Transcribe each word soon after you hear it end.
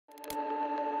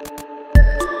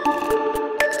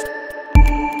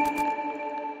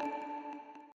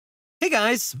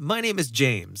guys, my name is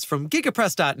James from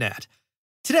gigapress.net.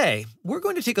 Today, we're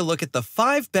going to take a look at the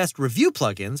 5 best review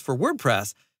plugins for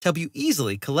WordPress to help you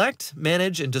easily collect,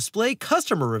 manage, and display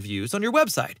customer reviews on your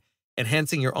website,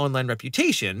 enhancing your online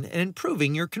reputation and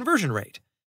improving your conversion rate.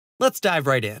 Let's dive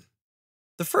right in.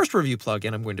 The first review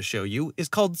plugin I'm going to show you is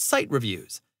called Site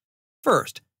Reviews.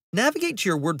 First, navigate to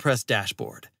your WordPress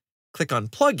dashboard. Click on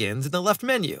Plugins in the left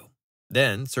menu.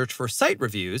 Then search for Site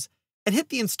Reviews and hit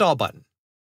the Install button.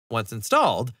 Once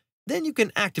installed, then you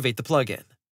can activate the plugin.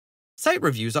 Site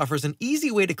Reviews offers an easy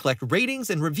way to collect ratings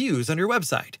and reviews on your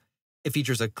website. It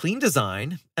features a clean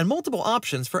design and multiple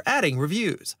options for adding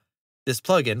reviews. This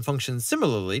plugin functions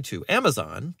similarly to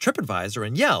Amazon, TripAdvisor,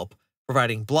 and Yelp,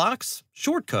 providing blocks,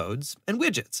 shortcodes, and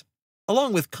widgets,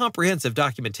 along with comprehensive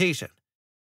documentation.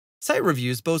 Site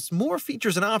Reviews boasts more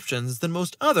features and options than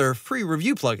most other free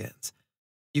review plugins.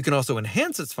 You can also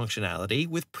enhance its functionality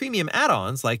with premium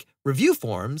add-ons like review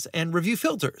forms and review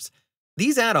filters.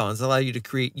 These add-ons allow you to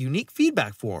create unique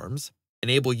feedback forms,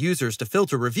 enable users to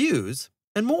filter reviews,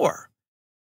 and more.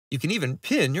 You can even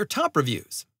pin your top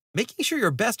reviews, making sure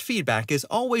your best feedback is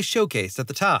always showcased at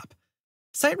the top.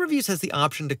 Site Reviews has the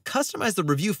option to customize the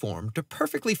review form to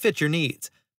perfectly fit your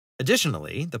needs.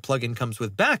 Additionally, the plugin comes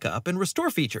with backup and restore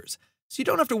features, so you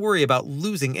don't have to worry about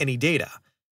losing any data.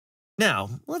 Now,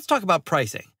 let's talk about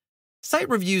pricing. Site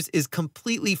Reviews is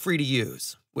completely free to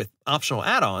use, with optional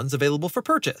add-ons available for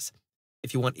purchase.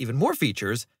 If you want even more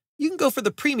features, you can go for the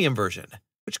premium version,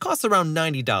 which costs around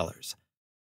 $90.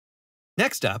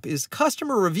 Next up is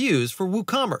Customer Reviews for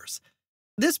WooCommerce.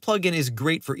 This plugin is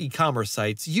great for e-commerce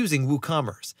sites using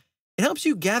WooCommerce. It helps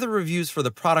you gather reviews for the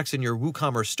products in your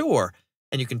WooCommerce store,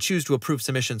 and you can choose to approve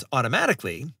submissions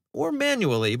automatically or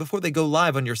manually before they go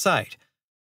live on your site.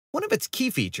 One of its key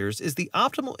features is the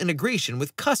optimal integration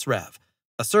with CusRev,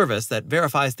 a service that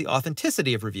verifies the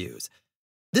authenticity of reviews.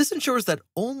 This ensures that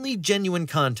only genuine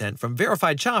content from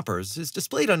verified shoppers is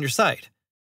displayed on your site.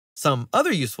 Some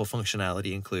other useful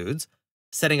functionality includes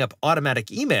setting up automatic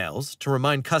emails to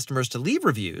remind customers to leave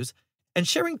reviews, and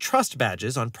sharing trust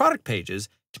badges on product pages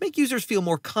to make users feel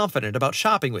more confident about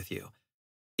shopping with you.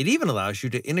 It even allows you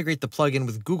to integrate the plugin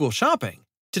with Google Shopping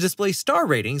to display star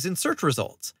ratings in search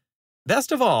results.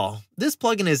 Best of all, this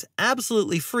plugin is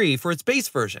absolutely free for its base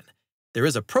version. There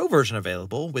is a pro version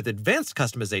available with advanced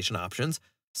customization options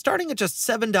starting at just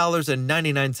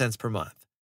 $7.99 per month.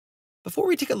 Before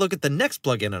we take a look at the next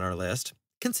plugin on our list,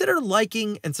 consider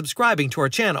liking and subscribing to our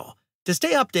channel to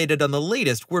stay updated on the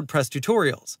latest WordPress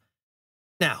tutorials.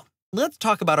 Now, let's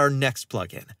talk about our next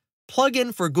plugin,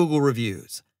 Plugin for Google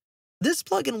Reviews. This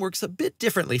plugin works a bit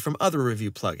differently from other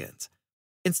review plugins.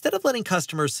 Instead of letting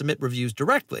customers submit reviews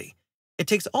directly, it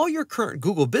takes all your current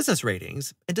Google business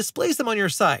ratings and displays them on your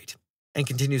site, and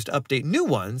continues to update new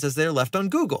ones as they're left on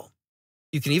Google.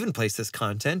 You can even place this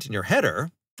content in your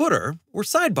header, footer, or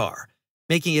sidebar,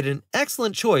 making it an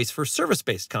excellent choice for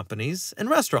service-based companies and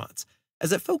restaurants,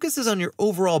 as it focuses on your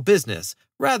overall business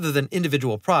rather than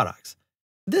individual products.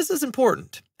 This is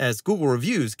important, as Google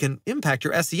reviews can impact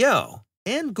your SEO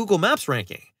and Google Maps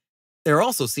ranking. They're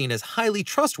also seen as highly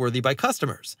trustworthy by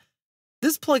customers.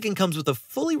 This plugin comes with a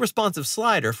fully responsive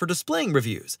slider for displaying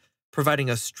reviews, providing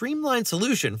a streamlined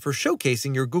solution for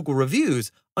showcasing your Google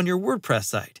reviews on your WordPress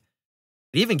site.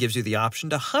 It even gives you the option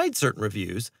to hide certain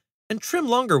reviews and trim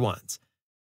longer ones.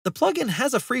 The plugin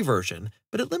has a free version,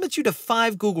 but it limits you to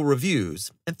 5 Google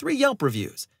reviews and 3 Yelp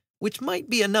reviews, which might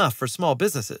be enough for small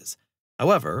businesses.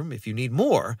 However, if you need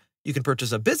more, you can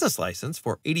purchase a business license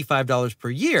for $85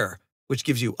 per year, which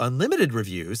gives you unlimited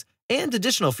reviews and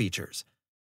additional features.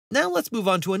 Now let's move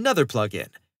on to another plugin,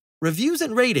 Reviews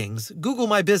and Ratings Google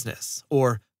My Business,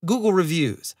 or Google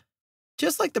Reviews.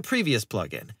 Just like the previous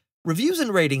plugin, Reviews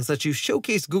and Ratings lets you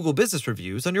showcase Google Business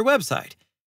reviews on your website.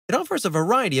 It offers a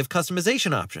variety of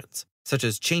customization options, such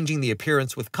as changing the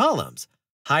appearance with columns,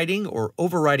 hiding or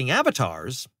overriding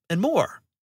avatars, and more.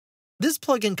 This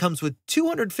plugin comes with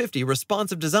 250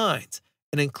 responsive designs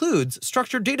and includes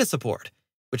structured data support,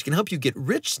 which can help you get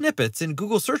rich snippets in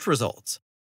Google search results.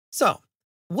 So,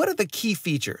 what are the key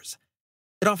features?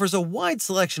 It offers a wide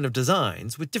selection of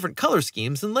designs with different color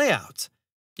schemes and layouts.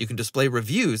 You can display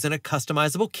reviews in a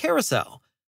customizable carousel.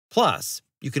 Plus,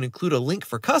 you can include a link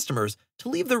for customers to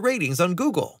leave their ratings on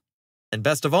Google. And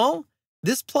best of all,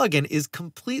 this plugin is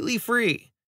completely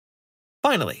free.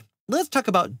 Finally, let's talk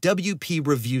about WP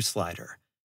Review Slider.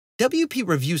 WP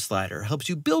Review Slider helps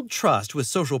you build trust with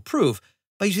social proof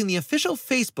by using the official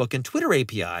Facebook and Twitter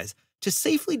APIs to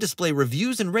safely display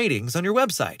reviews and ratings on your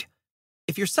website.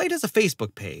 If your site has a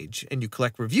Facebook page and you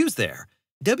collect reviews there,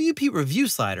 WP Review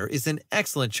Slider is an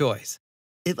excellent choice.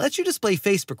 It lets you display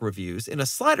Facebook reviews in a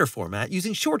slider format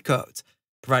using shortcodes,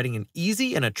 providing an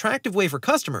easy and attractive way for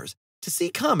customers to see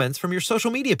comments from your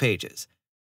social media pages.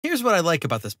 Here's what I like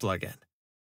about this plugin.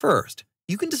 First,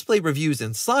 you can display reviews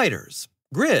in sliders,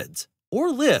 grids, or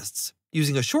lists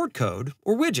using a shortcode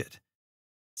or widget.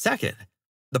 Second,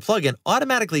 the plugin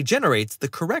automatically generates the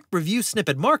correct review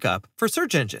snippet markup for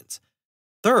search engines.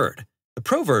 Third, the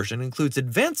Pro version includes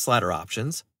advanced slider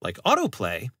options like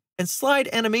autoplay and slide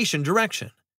animation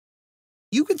direction.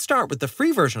 You can start with the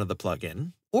free version of the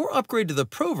plugin or upgrade to the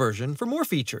Pro version for more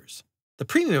features. The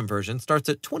premium version starts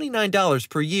at $29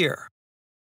 per year.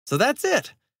 So that's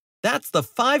it. That's the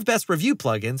 5 best review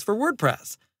plugins for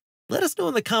WordPress. Let us know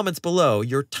in the comments below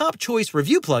your top choice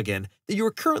review plugin that you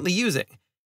are currently using.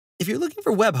 If you're looking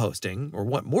for web hosting or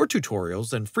want more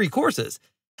tutorials and free courses,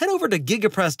 head over to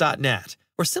gigapress.net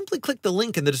or simply click the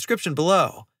link in the description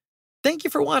below. Thank you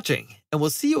for watching, and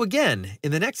we'll see you again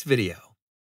in the next video.